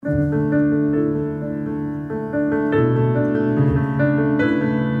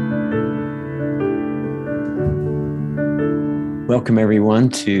Welcome, everyone,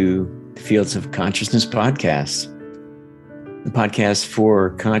 to the Fields of Consciousness podcast, the podcast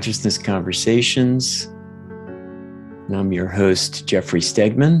for consciousness conversations. And I'm your host, Jeffrey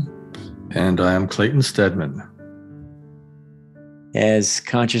Stegman. And I am Clayton Stedman. As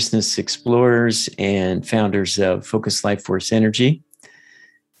consciousness explorers and founders of Focus Life Force Energy,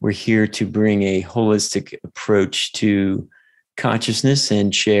 we're here to bring a holistic approach to consciousness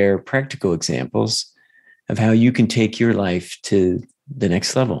and share practical examples of how you can take your life to the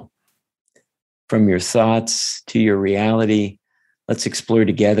next level. From your thoughts to your reality, let's explore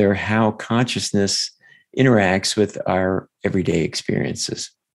together how consciousness interacts with our everyday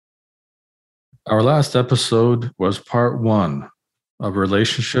experiences. Our last episode was part 1 of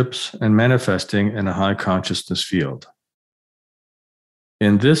relationships and manifesting in a high consciousness field.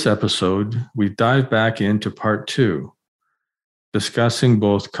 In this episode, we dive back into part 2, discussing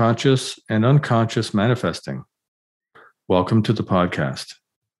both conscious and unconscious manifesting. Welcome to the podcast.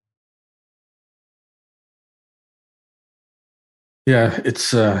 Yeah,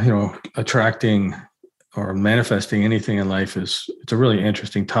 it's attracting or manifesting anything in life it's a really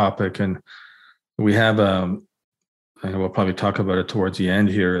interesting topic, and we have we'll probably talk about it towards the end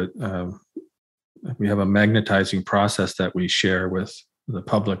here. We have a magnetizing process that we share with the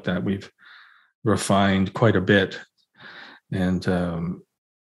public that we've refined quite a bit. And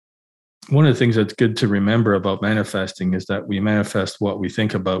one of the things that's good to remember about manifesting is that we manifest what we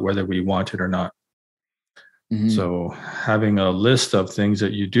think about, whether we want it or not. Mm-hmm. So having a list of things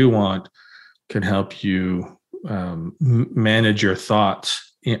that you do want can help you manage your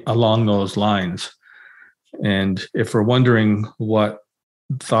thoughts along those lines. And if we're wondering what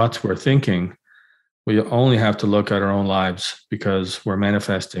thoughts we're thinking, we only have to look at our own lives, because we're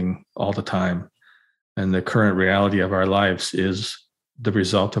manifesting all the time. And the current reality of our lives is the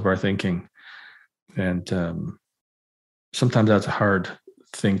result of our thinking. And sometimes that's a hard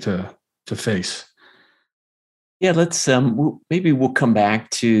thing to face. Yeah, let's maybe we'll come back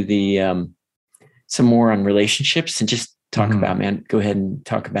to the some more on relationships and just talk about go ahead and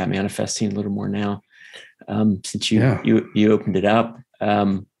talk about manifesting a little more now, since you opened it up.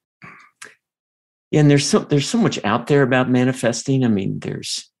 Yeah, and there's so much out there about manifesting. I mean,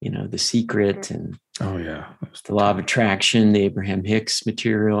 there's The Secret and the Law of Attraction, the Abraham Hicks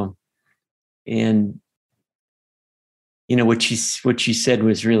material, and what you said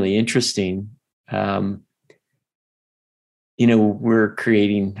was really interesting.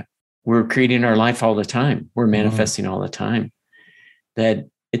 We're creating our life all the time. We're manifesting all the time. That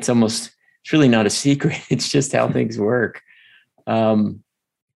it's really not a secret. It's just how things work. In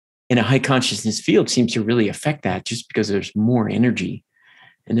a high consciousness field seems to really affect that, just because there's more energy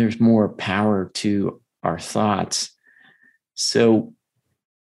and there's more power to our thoughts. So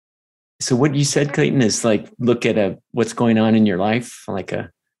what you said, Clayton, is like, look at what's going on in your life, like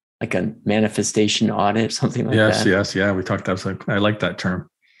a manifestation audit, something like that. Yes. Yeah. We talked about, I like that term.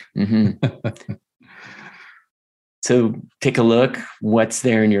 Mm-hmm. So take a look. What's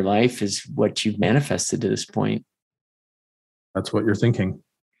there in your life is what you've manifested to this point. That's what you're thinking.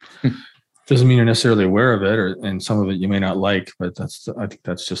 Doesn't mean you're necessarily aware of it, and some of it you may not like, but I think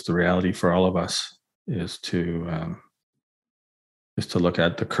that's just the reality for all of us, is to look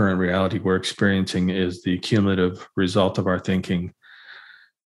at the current reality we're experiencing is the cumulative result of our thinking.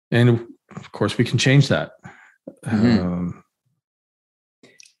 And of course, we can change that. Mm-hmm.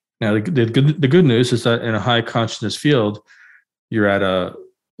 Now, the good news is that in a high consciousness field, you're at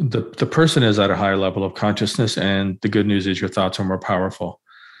the person is at a higher level of consciousness, and the good news is your thoughts are more powerful.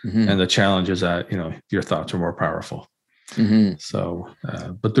 Mm-hmm. And the challenge is that your thoughts are more powerful. Mm-hmm. So,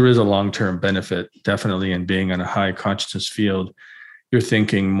 but there is a long-term benefit, definitely, in being in a high consciousness field. You're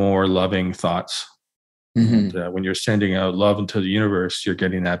thinking more loving thoughts. Mm-hmm. And when you're sending out love into the universe, you're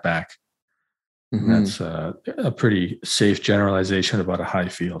getting that back. Mm-hmm. That's a pretty safe generalization about a high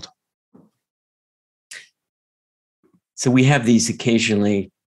field. So we have these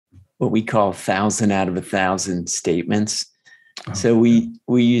occasionally, what we call 1,000 out of 1,000 statements. So we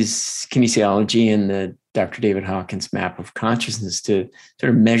use kinesiology and the Dr. David Hawkins map of consciousness to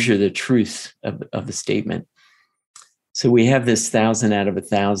sort of measure the truth of the statement. So we have this 1,000 out of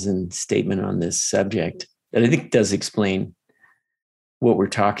 1,000 statement on this subject that I think does explain what we're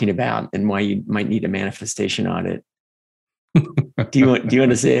talking about and why you might need a manifestation audit. Do you want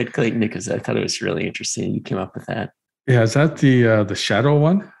to say it, Clayton? Because I thought it was really interesting. You came up with that. Yeah, is that the shadow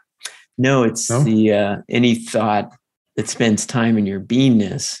one? No, it's the any thought that spends time in your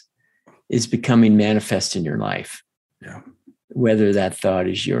beingness is becoming manifest in your life. Yeah. whether that thought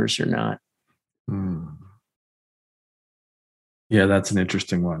is yours or not. Yeah, that's an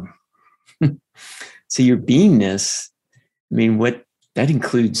interesting one. So your beingness, I mean, that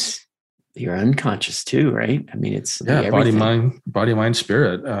includes your unconscious too, right? I mean, it's body, mind,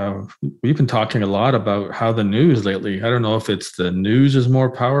 spirit. We've been talking a lot about how the news lately, I don't know if it's the news is more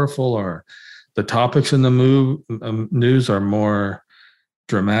powerful or the topics in the news are more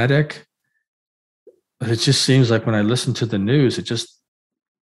dramatic. It just seems like when I listen to the news, it just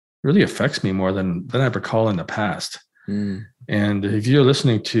really affects me more than I recall in the past. And if you're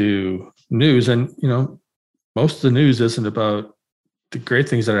listening to news, and most of the news isn't about the great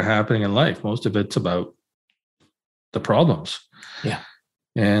things that are happening in life. Most of it's about the problems. Yeah.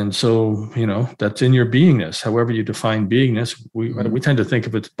 And so, that's in your beingness. However you define beingness, we tend to think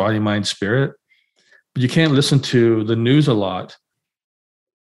of it as body, mind, spirit. But you can't listen to the news a lot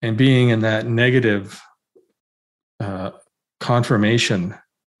and being in that negative confirmation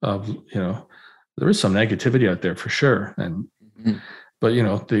of, there is some negativity out there for sure. And but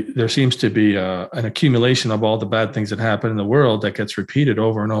there seems to be an accumulation of all the bad things that happen in the world that gets repeated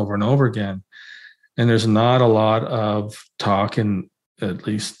over and over and over again. And there's not a lot of talk in at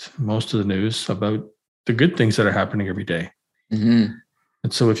least most of the news about the good things that are happening every day. And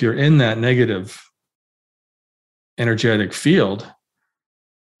so if you're in that negative energetic field,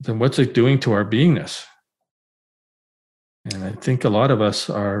 then what's it doing to our beingness? And I think a lot of us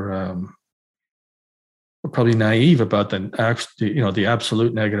are probably naive about the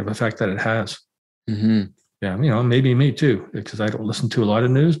absolute negative effect that it has. Yeah, maybe me too, because I don't listen to a lot of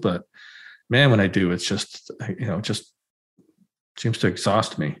news, but man, when I do, it's just, just seems to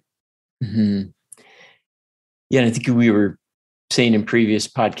exhaust me. Yeah, and I think we were saying in previous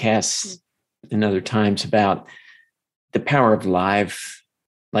podcasts and other times about the power of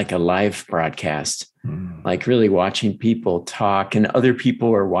like a live broadcast, like really watching people talk and other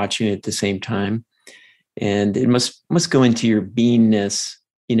people are watching at the same time. And it must go into your beingness,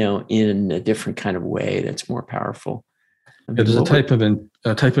 in a different kind of way that's more powerful. I mean, there's a type of,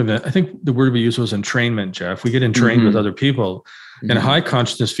 I think the word we used was entrainment, Jeff. We get entrained with other people. In a high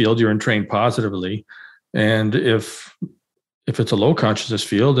consciousness field, you're entrained positively. And if it's a low consciousness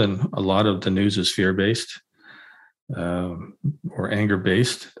field, and a lot of the news is fear-based or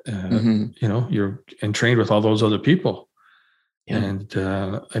anger-based, you're entrained with all those other people. Yeah. And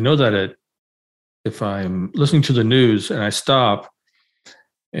I know that if I'm listening to the news and I stop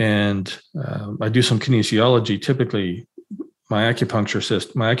and I do some kinesiology, typically my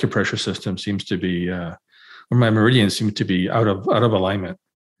acupressure system seems to be, or my meridians seem to be out of alignment.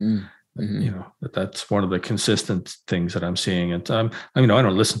 That's one of the consistent things that I'm seeing. And I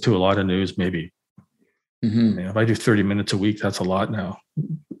don't listen to a lot of news. Maybe if I do 30 minutes a week, that's a lot now.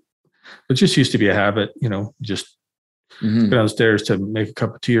 It just used to be a habit. Just go downstairs to make a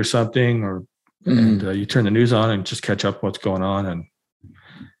cup of tea or something, and you turn the news on and just catch up what's going on. And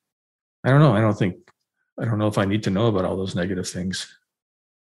I don't know. I don't know if I need to know about all those negative things.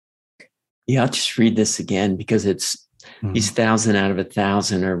 Yeah, I'll just read this again because it's these 1,000 out of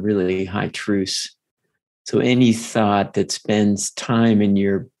 1,000 are really high truths. So any thought that spends time in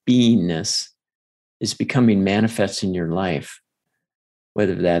your beingness is becoming manifest in your life,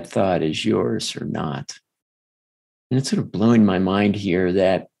 whether that thought is yours or not. And it's sort of blowing my mind here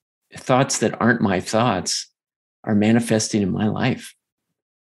that thoughts that aren't my thoughts are manifesting in my life.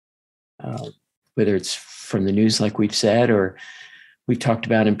 Whether it's from the news, like we've said, or we've talked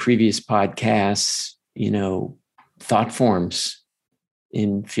about in previous podcasts, thought forms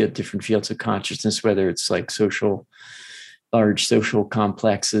in different fields of consciousness, whether it's like large social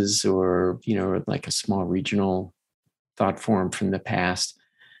complexes or, like a small regional thought form from the past,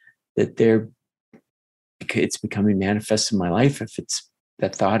 that it's becoming manifest in my life. If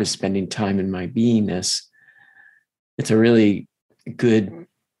that thought is spending time in my beingness, it's a really good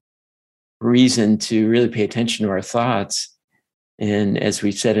reason to really pay attention to our thoughts. And as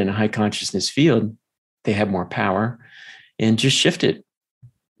we said, in a high consciousness field, they have more power, and just shift it,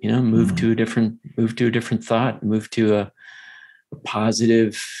 move to a different thought, move to a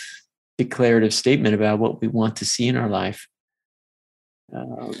positive declarative statement about what we want to see in our life.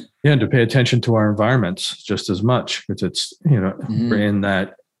 And to pay attention to our environments just as much, because it's, we're in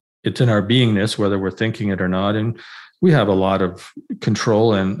that, it's in our beingness, whether we're thinking it or not. And we have a lot of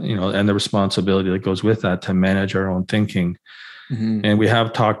control and, and the responsibility that goes with that to manage our own thinking. And we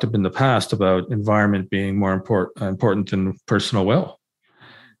have talked in the past about environment being more important than personal will.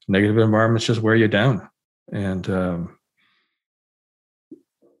 Negative environments just wear you down. And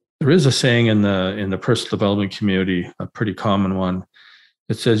there is a saying in the personal development community, a pretty common one.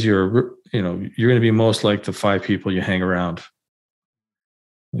 It says you're going to be most like the 5 people you hang around.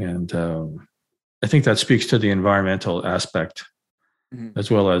 And I think that speaks to the environmental aspect,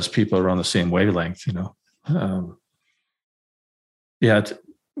 as well as people are on the same wavelength, yeah,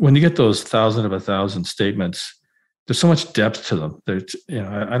 when you get those 1,000 statements, there's so much depth to them. There's,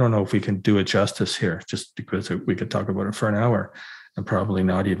 I don't know if we can do it justice here, just because we could talk about it for an hour and probably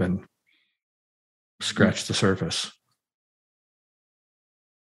not even scratch the surface.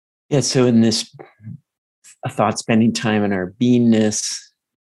 Yeah. So in this thought, spending time in our beingness,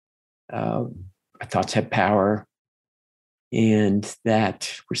 our thoughts have power, and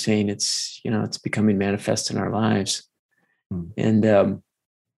that we're saying it's becoming manifest in our lives.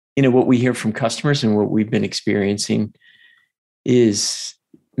 And what we hear from customers and what we've been experiencing is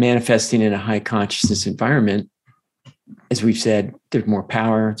manifesting in a high consciousness environment. As we've said, there's more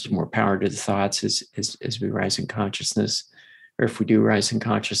power to the thoughts as we rise in consciousness, or if we do rise in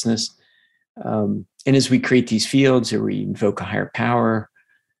consciousness. And as we create these fields or we invoke a higher power,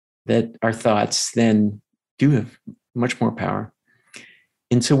 that our thoughts then do have much more power.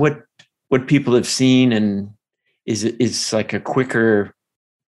 And so what people have seen and is like a quicker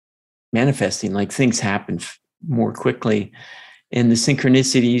manifesting, like things happen more quickly. And the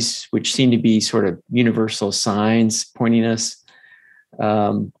synchronicities, which seem to be sort of universal signs pointing us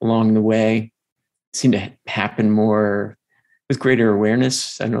along the way, seem to happen more with greater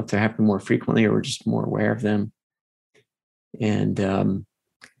awareness. I don't know if they're happening more frequently or we're just more aware of them. And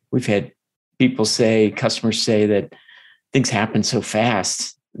we've had customers say that things happen so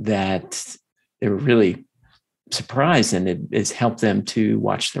fast that they're really surprised, and it has helped them to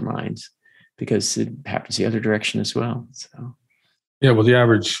watch their minds because it happens the other direction as well. So, yeah, well, the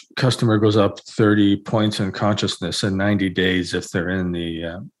average customer goes up 30 points in consciousness in 90 days if they're in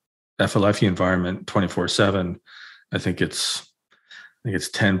the FLFE environment 24/7. I think it's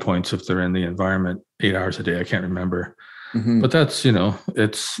 10 points if they're in the environment 8 hours a day. I can't remember, but that's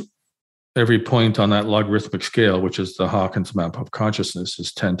it's every point on that logarithmic scale, which is the Hawkins map of consciousness,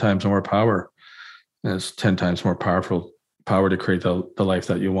 is 10 times more power. And it's 10 times more power to create the life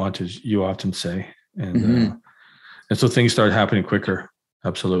that you want, as you often say. And so things start happening quicker.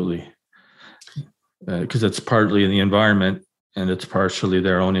 Absolutely. Because it's partly in the environment and it's partially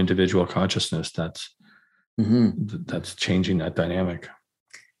their own individual consciousness that's changing that dynamic.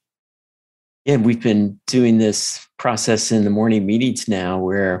 Yeah, we've been doing this process in the morning meetings now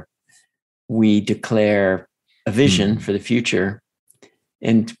where we declare a vision for the future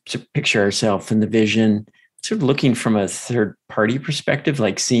and to picture ourselves in the vision, sort of looking from a third party perspective,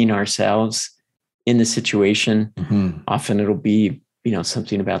 like seeing ourselves in the situation. Often it'll be,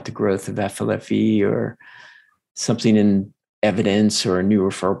 something about the growth of FLFE or something in evidence or new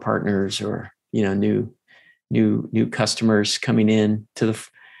referral partners or, new customers coming in to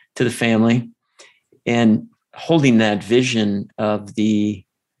the family, and holding that vision of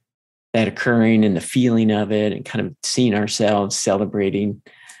that occurring and the feeling of it, and kind of seeing ourselves celebrating,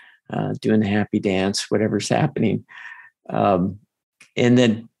 doing the happy dance, whatever's happening. And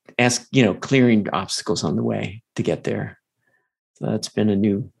then clearing obstacles on the way to get there. So that's been a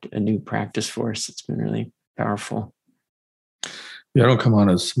new practice for us. It's been really powerful. Yeah, I don't come on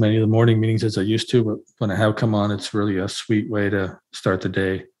as many of the morning meetings as I used to, but when I have come on, it's really a sweet way to start the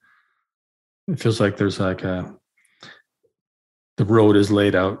day. It feels like there's like the road is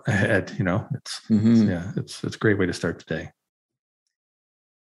laid out ahead, it's a great way to start the day.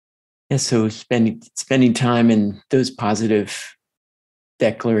 Yeah. So spending time in those positive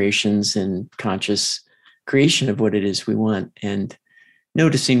declarations and conscious creation of what it is we want, and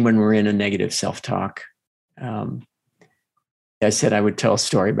noticing when we're in a negative self-talk. I said I would tell a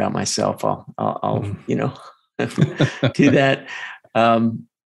story about myself. I'll do that.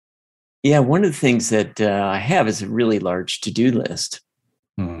 Yeah, one of the things that I have is a really large to-do list,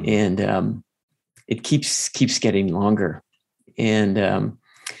 and it keeps getting longer. And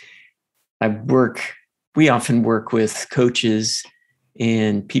we often work with coaches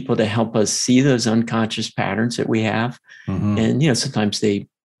and people to help us see those unconscious patterns that we have. And sometimes they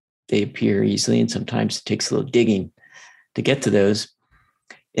appear easily, and sometimes it takes a little digging to get to those.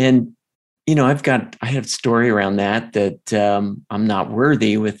 And I have a story around that I'm not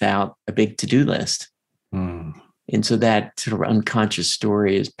worthy without a big to-do list. And so that sort of unconscious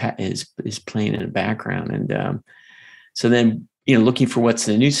story is playing in the background. And so then, looking for what's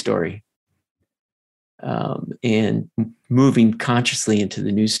the new story, and moving consciously into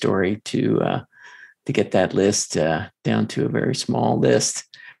the new story to get that list down to a very small list.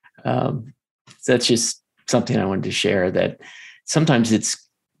 So that's just something I wanted to share, that sometimes it's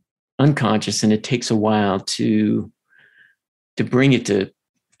unconscious and it takes a while to bring it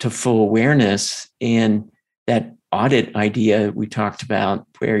to full awareness, and that audit idea we talked about,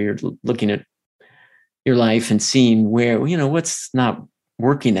 where you're looking at your life and seeing where, what's not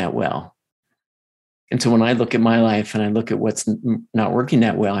working that well. And so when I look at my life and I look at what's not working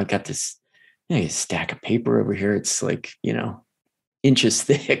that well, I've got this stack of paper over here. It's like, inches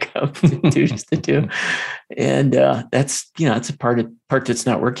thick of to-dos to do. And that's a part that's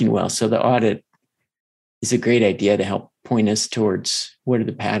not working well. So the audit is a great idea to help point us towards what are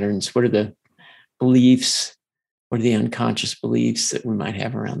the patterns, what are the beliefs, what are the unconscious beliefs that we might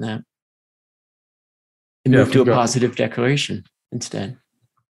have around that. And move to a positive declaration instead.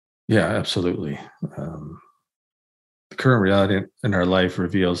 Yeah, absolutely. The current reality in our life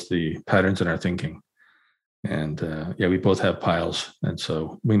reveals the patterns in our thinking. And we both have piles. And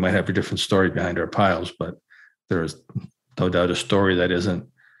so we might have a different story behind our piles, but there is no doubt a story that isn't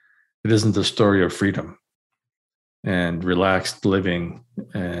the story of freedom and relaxed living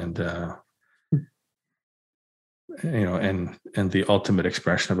and and the ultimate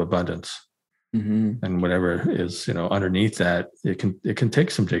expression of abundance. Mm-hmm. And whatever is underneath that, it can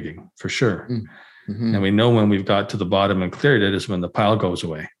take some digging for sure. Mm-hmm. And we know when we've got to the bottom and cleared it is when the pile goes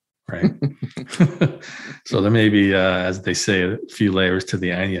away, right? So there may be, as they say, a few layers to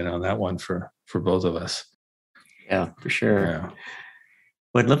the onion on that one for both of us. Yeah, for sure. Yeah.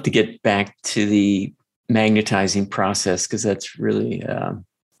 Well, I'd love to get back to the magnetizing process, because that's really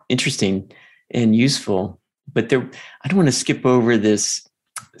interesting and useful. But I don't want to skip over this,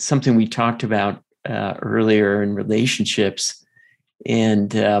 something we talked about earlier in relationships.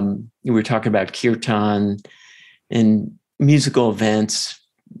 And we were talking about kirtan and musical events,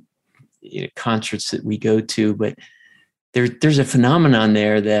 concerts that we go to. But there's a phenomenon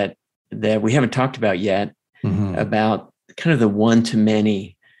there that we haven't talked about yet, mm-hmm. about kind of the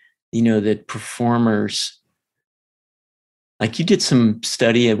one-to-many, that performers, like you did some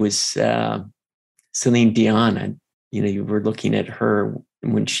study, it was Celine Dion, and you were looking at her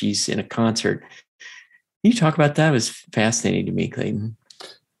when she's in a concert. Can you talk about that? It was fascinating to me, Clayton.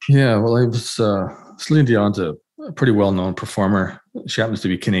 Yeah, well, it was Celine Dion's a pretty well-known performer. She happens to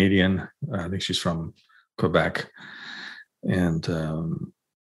be Canadian. I think she's from Quebec. And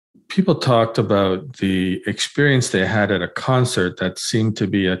people talked about the experience they had at a concert that seemed to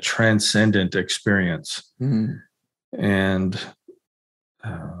be a transcendent experience. Mm-hmm. And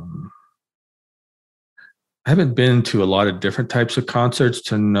I haven't been to a lot of different types of concerts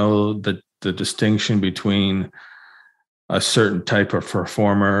to know the distinction between a certain type of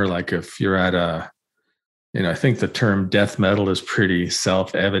performer. Like if you're at I think the term death metal is pretty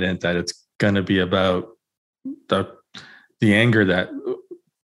self-evident that it's going to be about the anger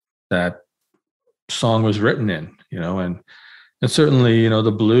that song was written in, and certainly,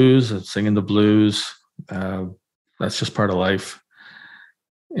 the blues and singing the blues, that's just part of life.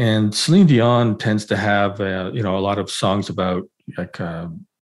 And Celine Dion tends to have, a lot of songs about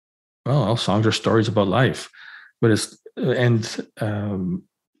all songs are stories about life, but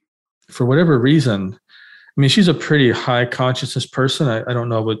for whatever reason, I mean, she's a pretty high consciousness person. I don't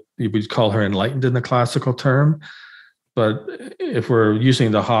know what you would call her enlightened in the classical term, but if we're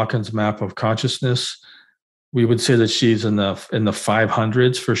using the Hawkins map of consciousness, we would say that she's in the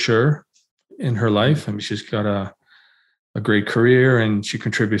 500s for sure in her life. I mean, she's got a great career and she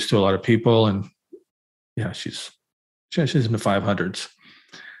contributes to a lot of people, and she's in the 500s.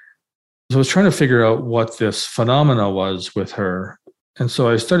 So I was trying to figure out what this phenomena was with her. And so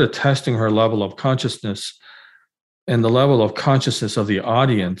I started testing her level of consciousness and the level of consciousness of the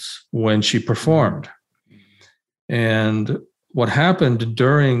audience when she performed. And what happened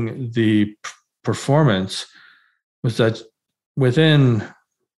during the performance was that within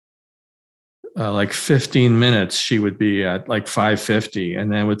 15 minutes, she would be at 550.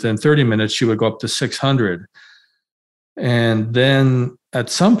 And then within 30 minutes, she would go up to 600. And then at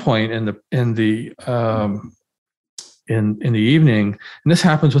some point in the evening, and this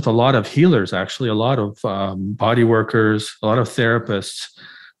happens with a lot of healers, actually, a lot of body workers, a lot of therapists,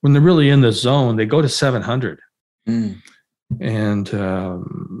 when they're really in the zone, they go to 700. Mm. And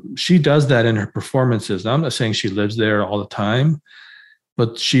she does that in her performances. Now, I'm not saying she lives there all the time,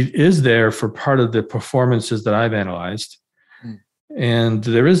 but she is there for part of the performances that I've analyzed. Mm. And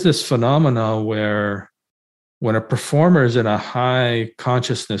there is this phenomena where when a performer is in a high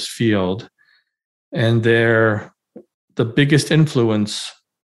consciousness field and they're the biggest influence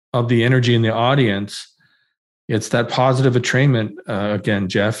of the energy in the audience, it's that positive attrainment again,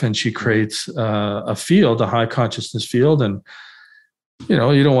 Jeff, and she creates a field, a high consciousness field. And, you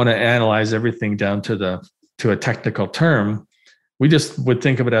don't want to analyze everything down to a technical term. We just would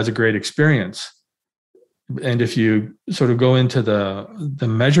think of it as a great experience. And if you sort of go into the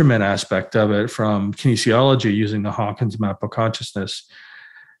measurement aspect of it from kinesiology using the Hawkins map of consciousness,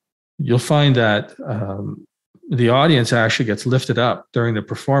 you'll find that the audience actually gets lifted up during the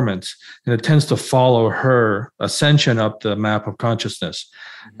performance, and it tends to follow her ascension up the map of consciousness.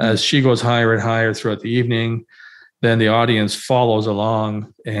 Mm-hmm. As she goes higher and higher throughout the evening, then the audience follows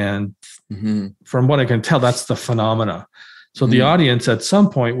along. And mm-hmm. from what I can tell, that's the phenomena. So the audience at some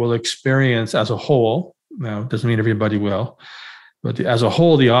point will experience as a whole, now it doesn't mean everybody will, but as a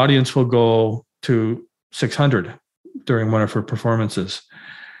whole, the audience will go to 600 during one of her performances.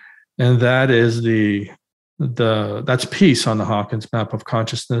 And that is that's peace on the Hawkins map of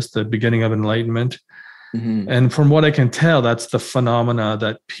consciousness, the beginning of enlightenment. Mm-hmm. And from what I can tell, that's the phenomena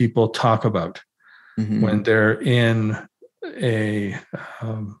that people talk about when they're in they're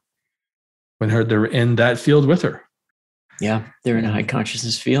in that field with her. Yeah, they're in a high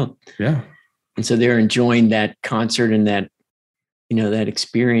consciousness field. Yeah. And so they're enjoying that concert and that, that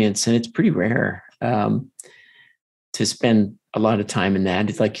experience. And it's pretty rare to spend a lot of time in that.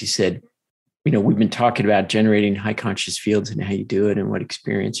 It's like you said, we've been talking about generating high conscious fields and how you do it and what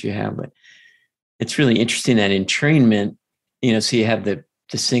experience you have. But it's really interesting that entrainment, so you have the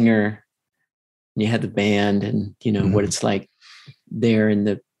singer and you have the band and, what it's like there in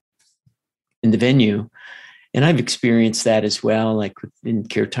the venue. And I've experienced that as well, like in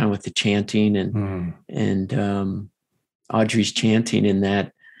Kirtan with the chanting and Audrey's chanting, in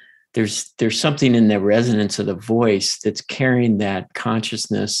that there's something in the resonance of the voice that's carrying that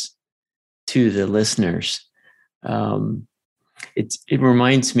consciousness to the listeners. It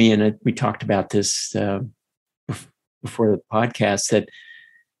reminds me, and we talked about this before the podcast, that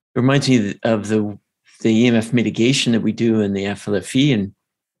it reminds me of the EMF mitigation that we do in the FLFE and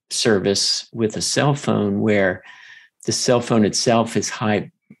service with a cell phone, where the cell phone itself is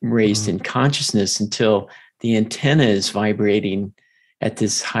high raised in consciousness until the antenna is vibrating at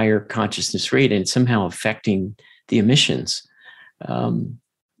this higher consciousness rate and somehow affecting the emissions.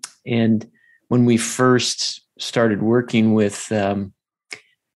 And when we first started working with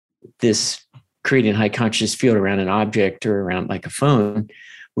this creating high conscious field around an object or around like a phone,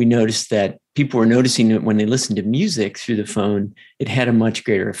 we noticed that people were noticing that when they listened to music through the phone, it had a much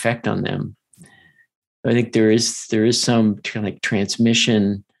greater effect on them. I think there is some kind of like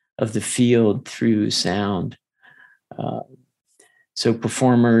transmission of the field through sound. So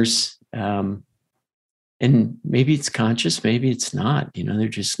performers, and maybe it's conscious, maybe it's not, they're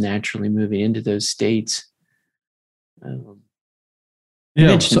just naturally moving into those states. Go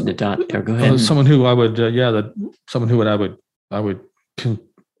ahead. Someone who I would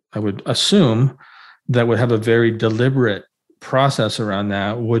assume that would have a very deliberate process around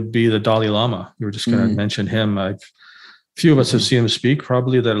that would be the Dalai Lama. You were just going to mention him. A few of us have seen him speak,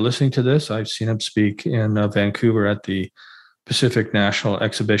 probably, that are listening to this. I've seen him speak in Vancouver at the Pacific National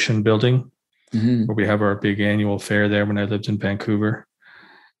Exhibition Building, where we have our big annual fair there when I lived in Vancouver.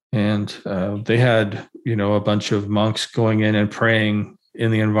 And they had, a bunch of monks going in and praying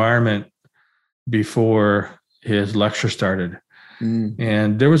in the environment before his lecture started.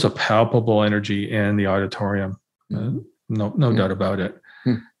 And there was a palpable energy in the auditorium. No doubt about it.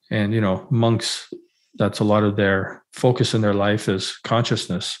 And, monks, that's a lot of their focus in their life is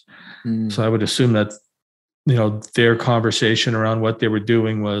consciousness. So I would assume that, their conversation around what they were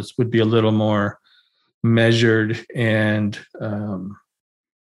doing would be a little more measured and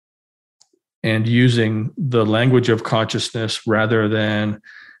using the language of consciousness rather than,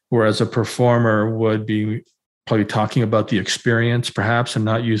 whereas a performer would be probably talking about the experience perhaps and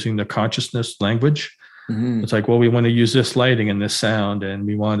not using the consciousness language. It's like, well, we want to use this lighting and this sound, and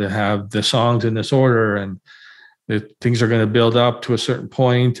we want to have the songs in this order, and things are going to build up to a certain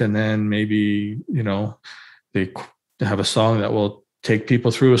point, and then maybe, they have a song that will take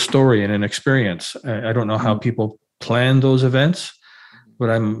people through a story and an experience. I don't know how people plan those events, but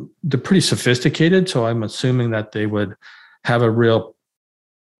they're pretty sophisticated. So I'm assuming that they would have a real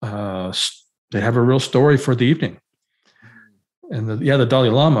story for the evening. And the Dalai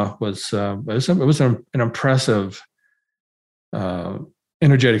Lama was an impressive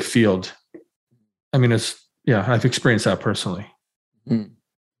energetic field. I mean, I've experienced that personally.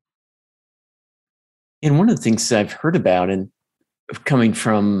 And one of the things I've heard about, and coming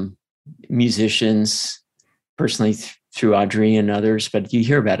from musicians personally through Audrey and others, but you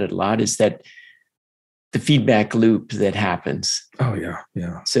hear about it a lot, is that the feedback loop that happens. Oh, yeah.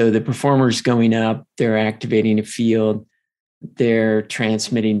 Yeah. So the performer's going up, they're activating a field, they're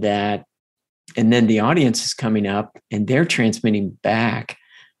transmitting that, and then the audience is coming up and they're transmitting back,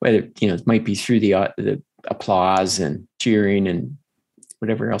 whether, it might be through the applause and cheering and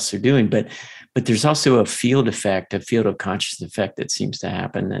whatever else they're doing. But there's also a field effect, a field of consciousness effect that seems to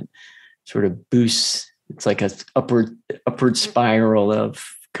happen that sort of boosts. It's like a upward spiral of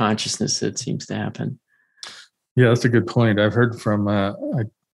consciousness that seems to happen. Yeah, that's a good point. I've heard from I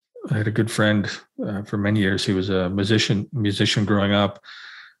had a good friend for many years. He was a musician growing up,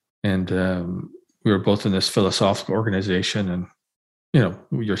 and we were both in this philosophical organization. And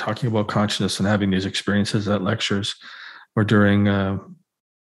you're talking about consciousness and having these experiences at lectures or during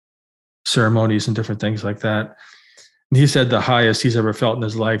ceremonies and different things like that. And he said the highest he's ever felt in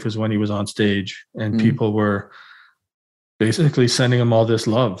his life was when he was on stage, and people were basically sending him all this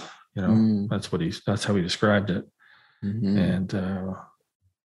love. That's how he described it. And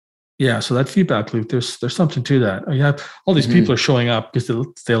so that feedback loop, there's something to that. You have all these people are showing up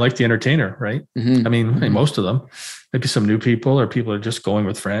because they like the entertainer, right? I mean, most of them, maybe some new people or people are just going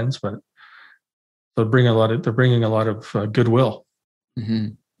with friends, but they're bringing a lot of goodwill.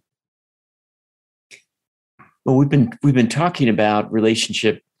 Well, we've been talking about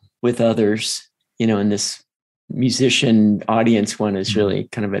relationship with others, and this musician audience one is really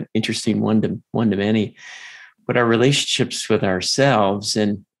kind of an interesting one to many, but our relationships with ourselves.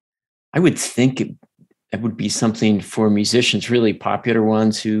 And I would think it would be something for musicians, really popular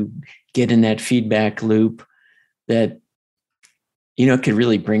ones who get in that feedback loop that, could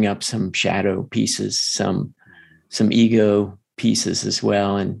really bring up some shadow pieces, some ego pieces as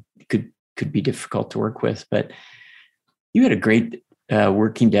well. And could be difficult to work with. But you had a great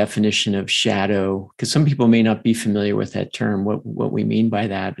working definition of shadow, because some people may not be familiar with that term, what we mean by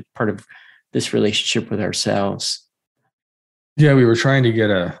that. It's part of this relationship with ourselves. Yeah, we were trying to get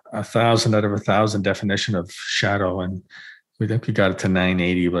a 1,000 out of 1,000 definition of shadow, and we think we got it to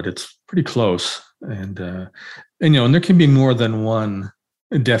 980, but it's pretty close. And there can be more than one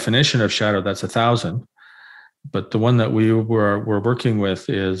definition of shadow that's 1,000, but the one that we're working with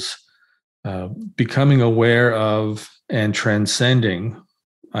is becoming aware of and transcending,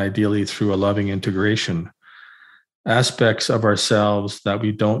 ideally through a loving integration, aspects of ourselves that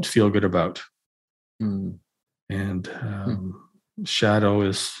we don't feel good about. And shadow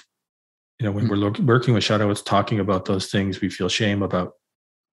is, when we're working with shadow, it's talking about those things we feel shame about.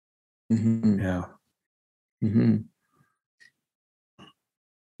 Yeah.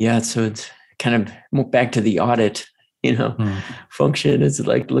 Yeah. So it's kind of more back to the audit, function. Is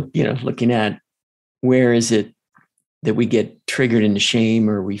like, looking at where is it that we get triggered into shame,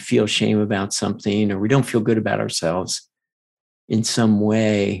 or we feel shame about something, or we don't feel good about ourselves in some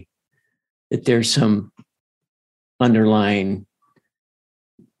way, that there's some underlying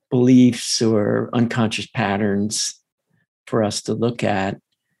beliefs or unconscious patterns for us to look at,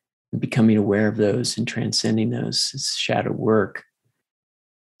 and becoming aware of those and transcending those is shadow work.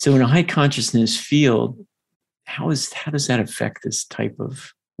 So in a high consciousness field, how does that affect this type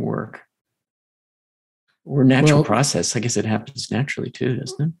of work? Or natural process? I guess it happens naturally too,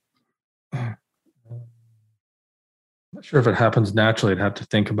 doesn't it? I'm not sure if it happens naturally. I'd have to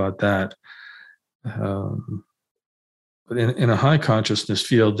think about that. But in a high consciousness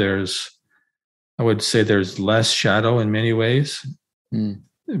field, I would say there's less shadow in many ways,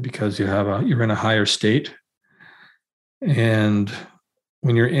 because you're in a higher state. And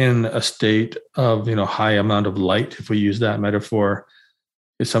when you're in a state of, high amount of light, if we use that metaphor,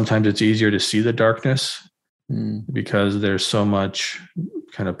 sometimes it's easier to see the darkness because there's so much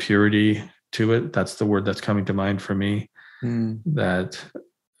kind of purity to it. That's the word that's coming to mind for me. That,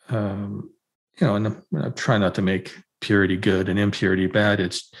 and I'm trying not to make purity good and impurity bad.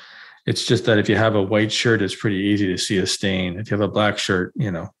 It's just that if you have a white shirt, it's pretty easy to see a stain. If you have a black shirt,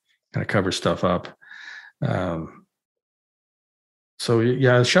 kind of covers stuff up. So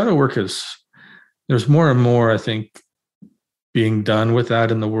yeah, shadow work there's more and more, I think, being done with that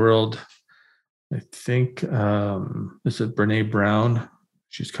in the world. I think, is it Brene Brown?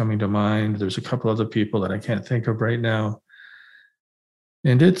 She's coming to mind. There's a couple other people that I can't think of right now.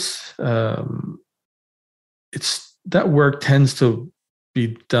 And it's that work tends to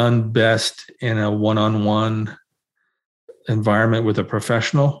be done best in a one-on-one environment with a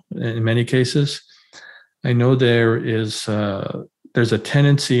professional in many cases. I know there's a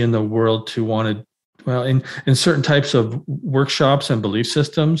tendency in the world to want to, in certain types of workshops and belief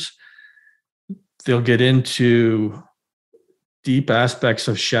systems, they'll get into deep aspects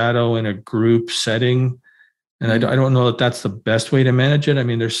of shadow in a group setting. And I don't know that that's the best way to manage it. I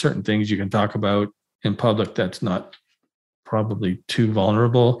mean, there's certain things you can talk about in public that's not probably too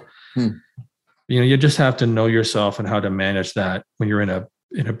vulnerable. You just have to know yourself and how to manage that when you're in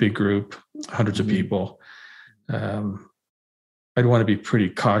a big group, hundreds of people. I'd want to be pretty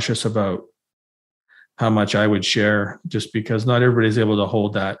cautious about how much I would share, just because not everybody's able to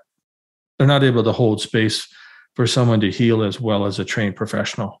hold that. They're not able to hold space for someone to heal as well as a trained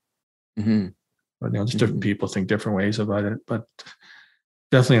professional. Mm-hmm. But, just different people think different ways about it. But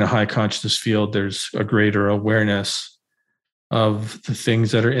definitely in a high consciousness field, there's a greater awareness of the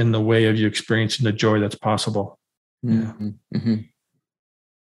things that are in the way of you experiencing the joy that's possible. Mm-hmm. Yeah. Mm-hmm.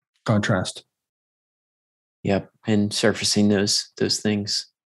 Contrast. Yep. And surfacing those things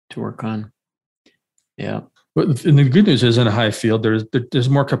to work on. Yeah. But and the good news is, in a high field, there's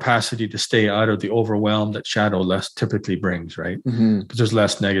more capacity to stay out of the overwhelm that shadow less typically brings, right? Because there's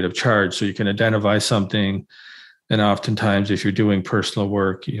less negative charge. So you can identify something. And oftentimes, if you're doing personal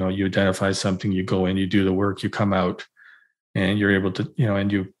work, you identify something, you go in, you do the work, you come out, and you're able to,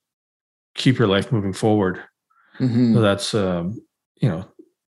 and you keep your life moving forward. Mm-hmm. So that's, not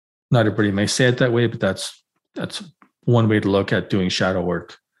everybody may say it that way, but that's one way to look at doing shadow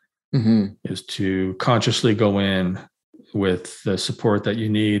work. Mm-hmm. Is to consciously go in with the support that you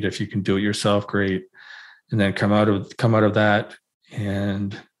need. If you can do it yourself, great. And then come out of that,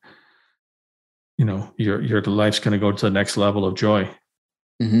 and your life's going to go to the next level of joy.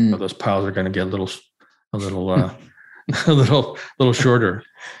 Mm-hmm. Those piles are going to get a little shorter.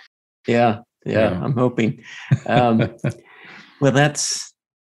 Yeah. I'm hoping. Well,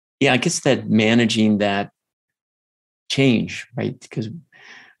 I guess that managing that change, right? Because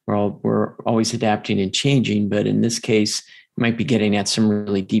we're always adapting and changing, but in this case, it might be getting at some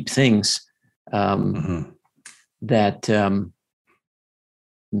really deep things that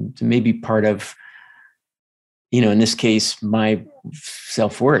may be part of, in this case, my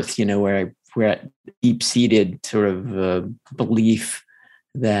self-worth. Where we're at deep-seated sort of belief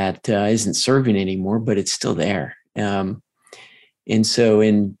that isn't serving anymore, but it's still there. And so,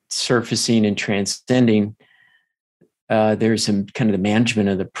 in surfacing and transcending, there's some kind of the management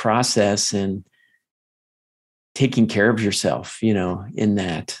of the process and taking care of yourself, in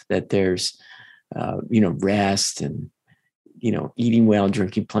that there's, rest and, eating well,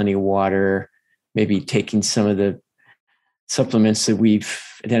 drinking plenty of water, maybe taking some of the supplements that we've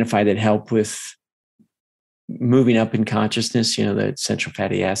identified that help with moving up in consciousness, the essential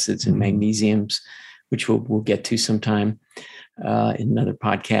fatty acids and magnesiums, which we'll get to sometime in another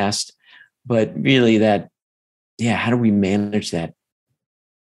podcast. But really how do we manage that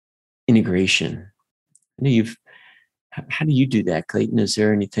integration? How do you do that, Clayton? Is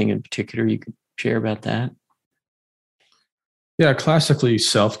there anything in particular you could share about that? Yeah, classically,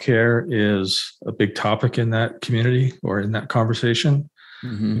 self-care is a big topic in that community or in that conversation.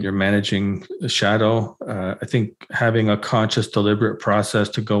 Mm-hmm. You're managing the shadow. I think having a conscious, deliberate process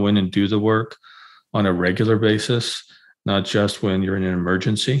to go in and do the work on a regular basis, not just when you're in an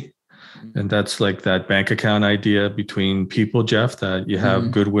emergency. And that's like that bank account idea between people, Jeff, that you have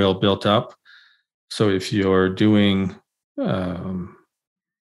goodwill built up. So if you're doing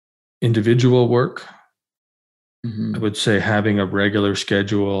individual work, I would say having a regular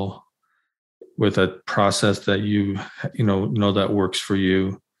schedule with a process that you know that works for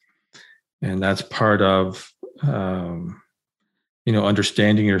you. And that's part of,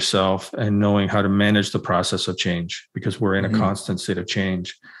 understanding yourself and knowing how to manage the process of change, because we're in a constant state of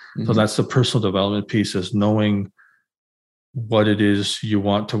change. So that's the personal development piece, is knowing what it is you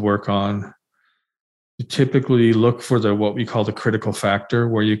want to work on. You typically look for what we call the critical factor,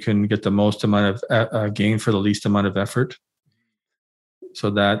 where you can get the most amount of gain for the least amount of effort. So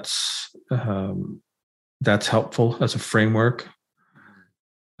that's helpful as a framework.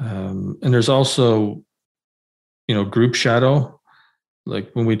 And there's also, group shadow.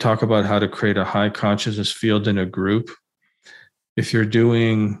 Like when we talk about how to create a high consciousness field in a group, if you're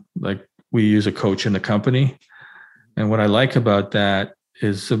doing, like, we use a coach in the company. And what I like about that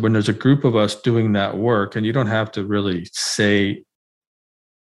is that when there's a group of us doing that work, and you don't have to really say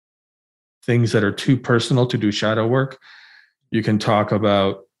things that are too personal to do shadow work, you can talk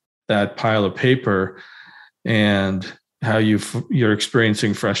about that pile of paper and how you're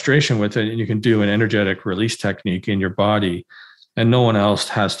experiencing frustration with it, and you can do an energetic release technique in your body, and no one else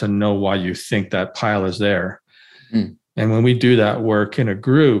has to know why you think that pile is there. And when we do that work in a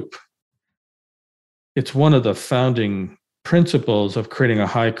group, it's one of the founding principles of creating a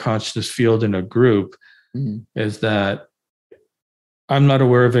high consciousness field in a group, is that I'm not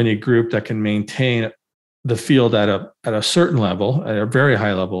aware of any group that can maintain the field at a certain level, at a very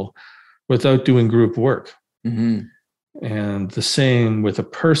high level, without doing group work. And the same with a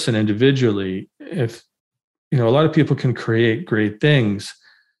person individually. If a lot of people can create great things,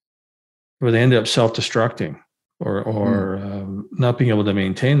 but they end up self-destructing or not being able to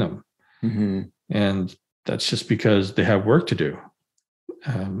maintain them. And that's just because they have work to do.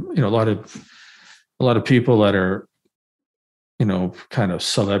 A lot a lot of people that are, kind of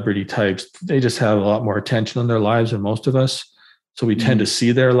celebrity types, they just have a lot more attention on their lives than most of us. So we tend to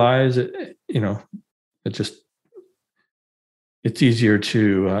see their lives, it's easier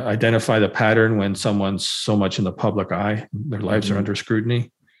to identify the pattern when someone's so much in the public eye, their lives are under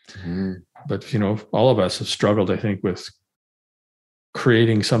scrutiny. But, all of us have struggled, I think, with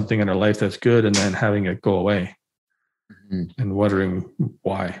creating something in our life that's good and then having it go away and wondering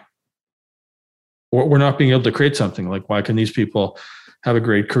why. Or we're not being able to create something. Like, why can these people have a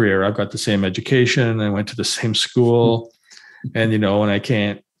great career? I've got the same education, I went to the same school, and, and I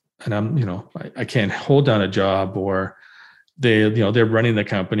can't, and I'm, I can't hold down a job, or they're running the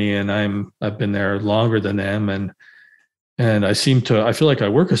company and I've been there longer than them. And I feel like I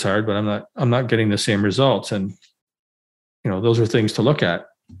work as hard, but I'm not getting the same results. And, those are things to look at.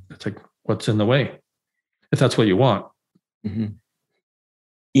 It's like, what's in the way, if that's what you want.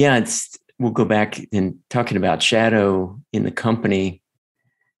 Yeah. We'll go back and talking about shadow in the company.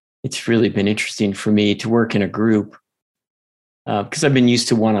 It's really been interesting for me to work in a group because I've been used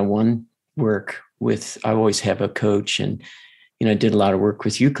to one-on-one work with, I always have a coach, and, I did a lot of work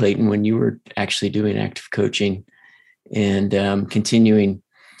with you, Clayton, when you were actually doing active coaching and continuing,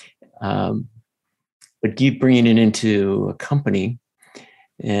 but keep bringing it into a company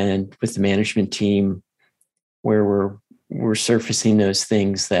and with the management team where we're surfacing those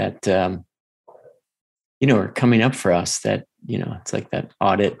things that, are coming up for us that, it's like that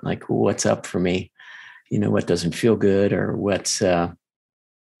audit, like, what's up for me? What doesn't feel good, or what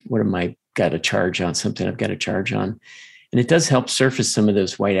am I got to charge on, something I've got to charge on. And it does help surface some of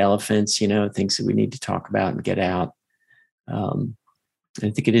those white elephants, things that we need to talk about and get out. I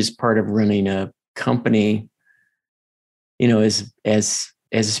think it is part of running a company, as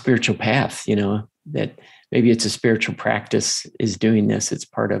a spiritual path, that maybe it's a spiritual practice is doing this. It's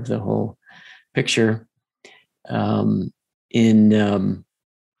part of the whole picture in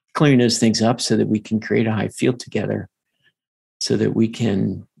clearing those things up so that we can create a high field together, so that we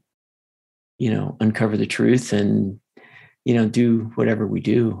can, uncover the truth and, do whatever we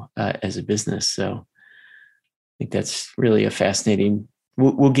do as a business. So I think that's really a fascinating,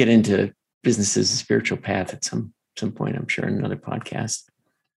 we'll get into business as a spiritual path at some point, I'm sure, in another podcast.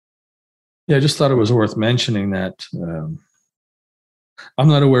 Yeah, I just thought it was worth mentioning that I'm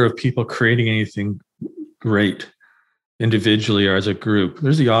not aware of people creating anything great individually or as a group.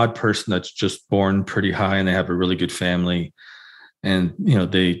 There's the odd person that's just born pretty high and they have a really good family, and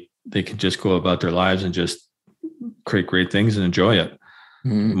they can just go about their lives and just create great things and enjoy it.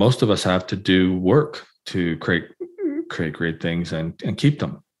 Most of us have to do work to create great things and keep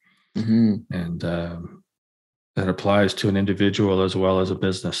them. And that applies to an individual as well as a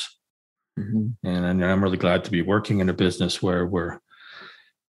business. And I'm really glad to be working in a business where we're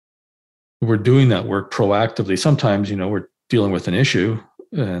doing that work proactively. Sometimes, we're dealing with an issue,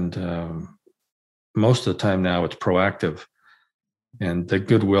 and most of the time now it's proactive. And the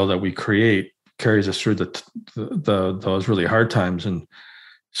goodwill that we create carries us through those really hard times. And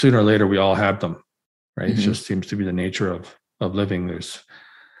sooner or later, we all have them, right? It just seems to be the nature of living. And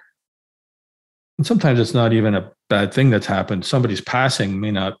sometimes it's not even a bad thing that's happened. Somebody's passing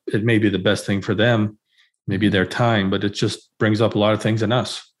it may be the best thing for them, maybe their time, but it just brings up a lot of things in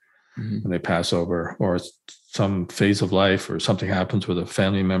us when they pass over, or some phase of life, or something happens with a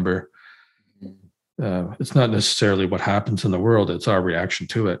family member. It's not necessarily what happens in the world, it's our reaction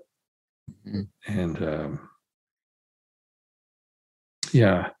to it. And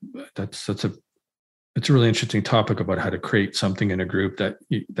it's a really interesting topic about how to create something in a group that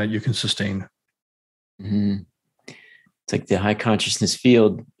you can sustain. It's like the high consciousness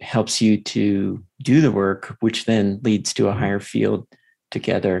field helps you to do the work, which then leads to a higher field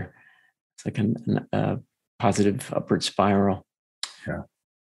together. It's like a positive upward spiral. Yeah.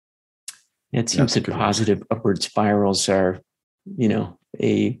 It seems that positive upward spirals are,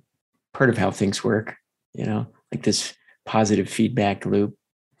 a part of how things work, like this positive feedback loop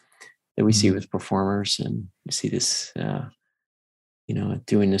that we see with performers, and we see this,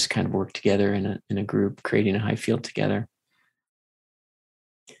 doing this kind of work together in a group, creating a high field together.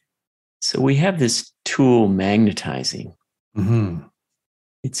 So we have this tool, magnetizing.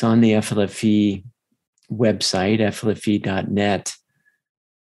 It's on the FLFE website, flfe.net,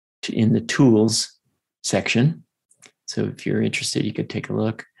 in the tools section. So if you're interested, you could take a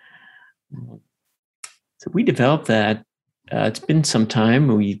look. So we developed that. It's been some time.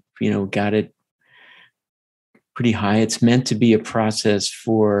 We, got it pretty high. It's meant to be a process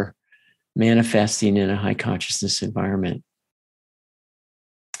for manifesting in a high consciousness environment.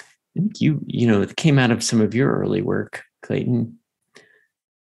 I think it came out of some of your early work, Clayton.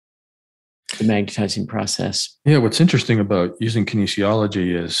 the magnetizing process. Yeah, what's interesting about using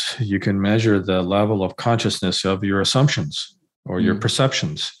kinesiology is you can measure the level of consciousness of your assumptions or your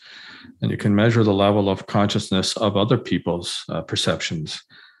perceptions, and you can measure the level of consciousness of other people's perceptions.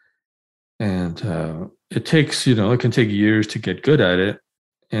 And it takes, it can take years to get good at it.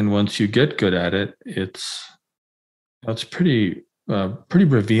 And once you get good at it, it's pretty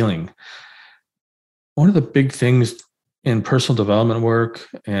revealing. One of the big things in personal development work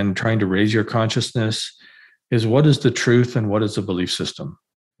and trying to raise your consciousness is what is the truth and what is the belief system.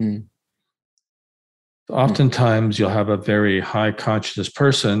 Oftentimes you'll have a very high consciousness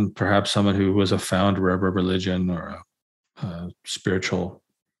person, perhaps someone who was a founder of a religion or a spiritual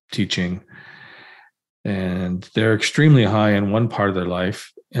teaching, and they're extremely high in one part of their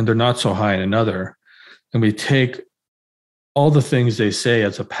life and they're not so high in another. And we take all the things they say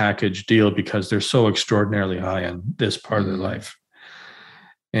as a package deal because they're so extraordinarily high in this part of their life.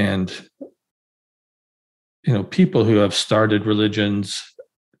 And, people who have started religions,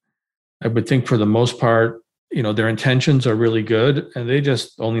 I would think for the most part, their intentions are really good and they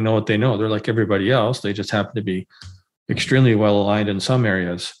just only know what they know. They're like everybody else. They just happen to be extremely well aligned in some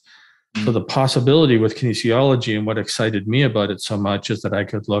areas. So the possibility with kinesiology and what excited me about it so much is that I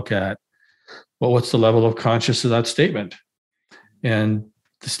could look at, well, what's the level of consciousness of that statement? And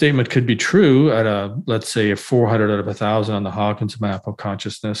the statement could be true at let's say a 400 out of 1,000 on the Hawkins map of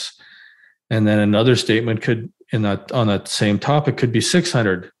consciousness. And then another statement on that same topic could be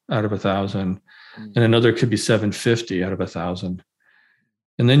 600 out of 1,000. And another could be 750 out of 1,000.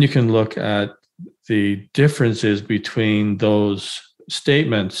 And then you can look at the differences between those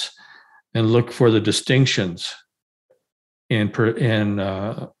statements and look for the distinctions in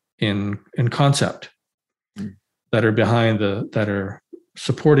concept that are that are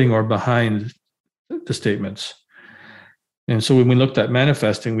supporting or behind the statements. And so when we looked at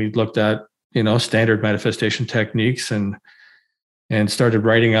manifesting, we looked at standard manifestation techniques and started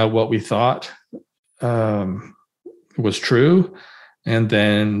writing out what we thought was true, and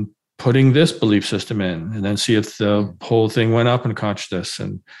then putting this belief system in, and then see if the whole thing went up in consciousness.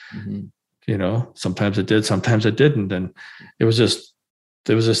 And sometimes it did, sometimes it didn't. And there was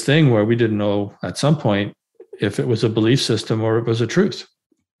this thing where we didn't know at some point if it was a belief system or it was a truth,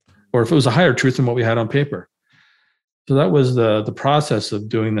 or if it was a higher truth than what we had on paper. So that was the process of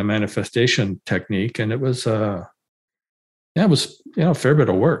doing the manifestation technique. And it was, a fair bit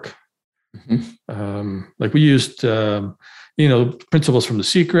of work. Like we used, principles from The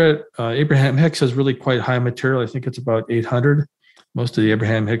Secret. Abraham Hicks has really quite high material. I think it's about 800, most of the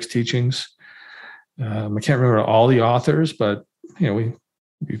Abraham Hicks teachings. I can't remember all the authors, but,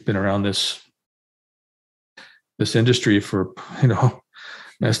 we've been around this industry for,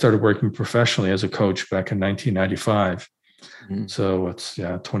 I started working professionally as a coach back in 1995. So it's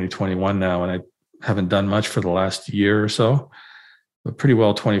 2021 now, and I haven't done much for the last year or so, but pretty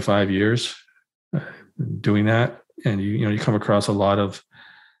well 25 years doing that. And you come across a lot of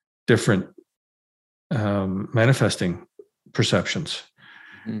different manifesting perceptions,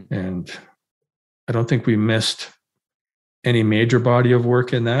 and I don't think we missed any major body of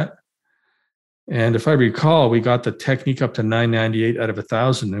work in that. And if I recall, we got the technique up to 998 out of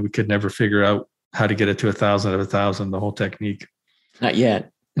 1,000, and we could never figure out how to get it to 1,000 out of 1,000, the whole technique. Not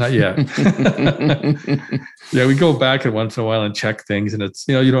yet. Not yet. Yeah, we go back once in a while and check things, and it's,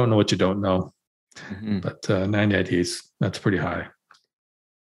 you don't know what you don't know. But 998, that's pretty high.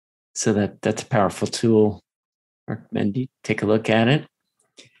 So that's a powerful tool. I recommend you take a look at it.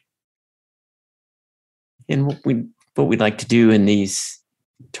 And what we'd like to do in these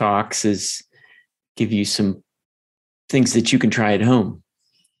talks is give you some things that you can try at home.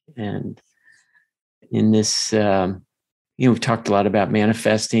 And in this, we've talked a lot about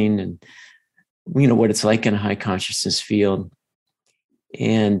manifesting and, what it's like in a high consciousness field.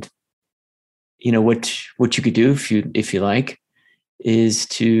 And, what you could do if you like is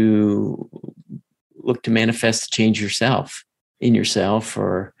to look to manifest to change yourself in yourself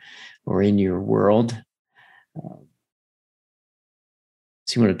or in your world.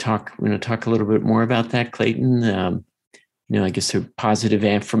 So you want to talk a little bit more about that, Clayton? I guess a positive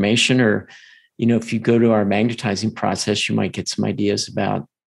affirmation, or, if you go to our magnetizing process, you might get some ideas about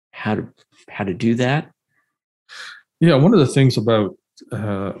how to do that. Yeah, one of the things about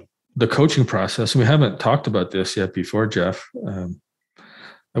the coaching process, and we haven't talked about this yet before, Jeff.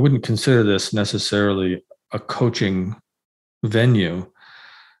 I wouldn't consider this necessarily a coaching venue,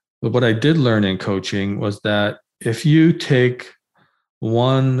 but what I did learn in coaching was that if you take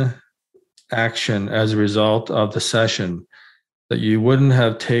one action as a result of the session that you wouldn't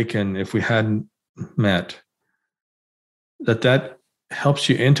have taken if we hadn't met, that helps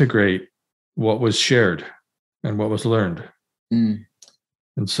you integrate what was shared and what was learned. Mm.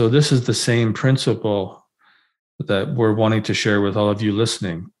 And so this is the same principle that we're wanting to share with all of you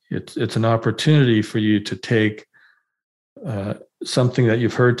listening. It's an opportunity for you to take something that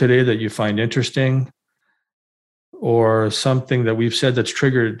you've heard today that you find interesting, or something that we've said that's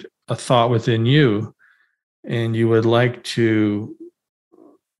triggered a thought within you, and you would like to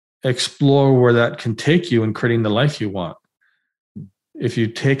explore where that can take you in creating the life you want. If you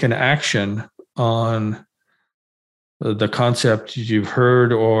take an action on the concept you've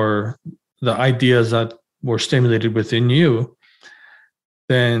heard or the ideas that were stimulated within you,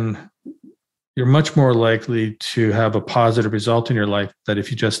 then you're much more likely to have a positive result in your life than if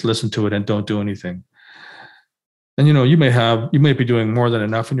you just listen to it and don't do anything. And you may be doing more than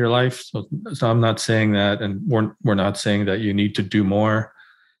enough in your life. So I'm not saying that, and we're not saying that you need to do more.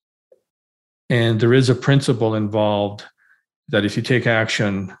 And there is a principle involved that if you take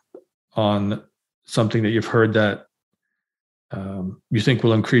action on something that you've heard that you think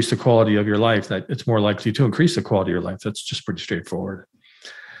will increase the quality of your life, that it's more likely to increase the quality of your life. That's just pretty straightforward.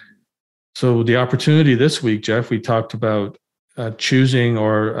 So the opportunity this week, Jeff, we talked about choosing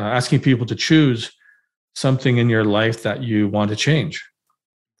or asking people to choose something in your life that you want to change.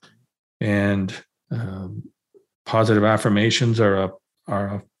 And positive affirmations are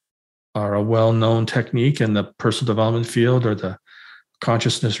a well-known technique in the personal development field or the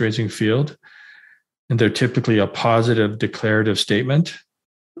consciousness raising field. And they're typically a positive declarative statement.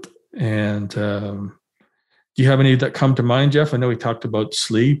 And do you have any that come to mind, Jeff? I know we talked about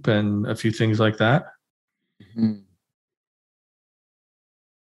sleep and a few things like that. Mm-hmm.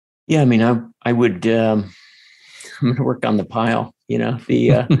 Yeah, I mean, I would, I'm going to work on the pile,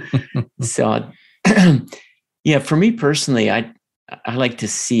 so, yeah, for me personally, I like to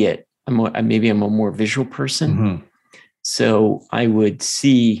see it. Maybe I'm a more visual person. Mm-hmm. So I would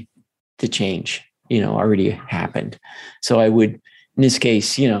see the change, already happened. So I would, in this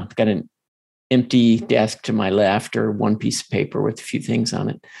case, got an empty desk to my left or one piece of paper with a few things on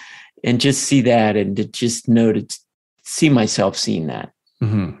it, and just see that, and to just know to see myself seeing that.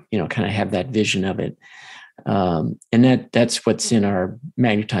 Mm-hmm. Kind of have that vision of it. And that's what's in our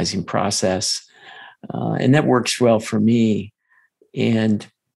magnetizing process. And that works well for me.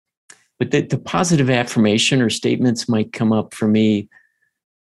 But the positive affirmation or statements might come up for me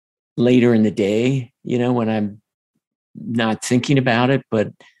later in the day, when I'm not thinking about it,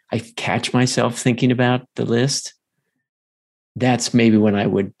 but I catch myself thinking about the list. That's maybe when I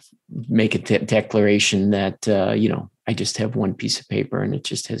would make a declaration that, I just have one piece of paper and it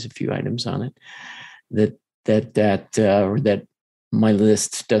just has a few items on it, that my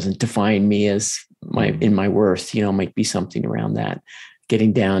list doesn't define me as my worth, might be something around that,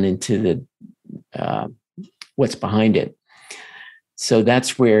 getting down into the, what's behind it. So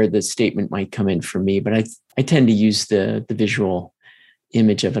that's where the statement might come in for me, but I tend to use the visual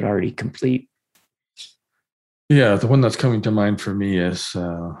image of it already complete. Yeah. The one that's coming to mind for me is,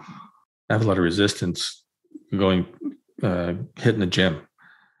 I have a lot of resistance hitting the gym.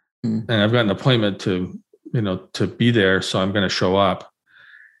 And I've got an appointment to be there. So I'm going to show up,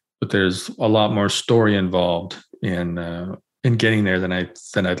 but there's a lot more story involved in getting there than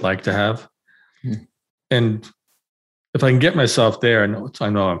I'd like to have. And if I can get myself there, I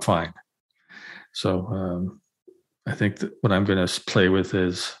know I'm fine. So I think that what I'm going to play with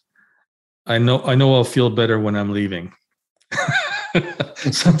is, I know I'll feel better when I'm leaving.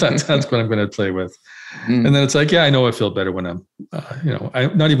 Sometimes that's what I'm going to play with. And then it's like, yeah, I know I feel better when I'm,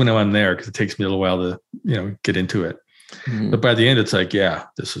 not even when I'm there, because it takes me a little while to, get into it. But by the end, it's like, yeah,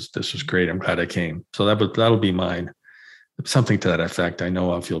 this was great. I'm glad I came. So that'll be mine. Something to that effect. I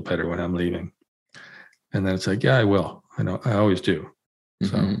know I'll feel better when I'm leaving. And then it's like, yeah, I will. I know I always do.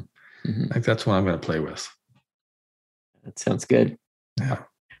 So I think that's what I'm going to play with. That sounds good. Yeah.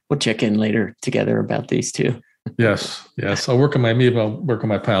 We'll check in later together about these too. Yes. I'll work on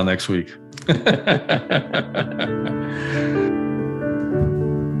my pile next week.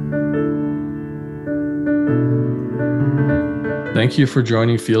 Thank you for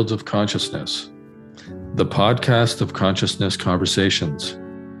joining Fields of Consciousness, the podcast of consciousness conversations.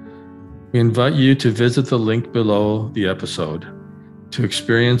 We invite you to visit the link below the episode to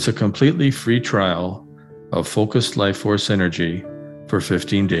experience a completely free trial of Focused Life Force Energy for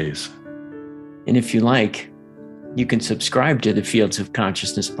 15 days. And if you like, you can subscribe to the Fields of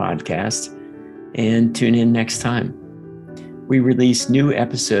Consciousness podcast and tune in next time. We release new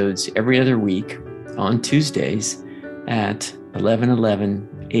episodes every other week on Tuesdays at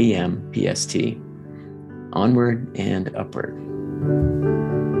 11:11 a.m. PST. Onward and upward.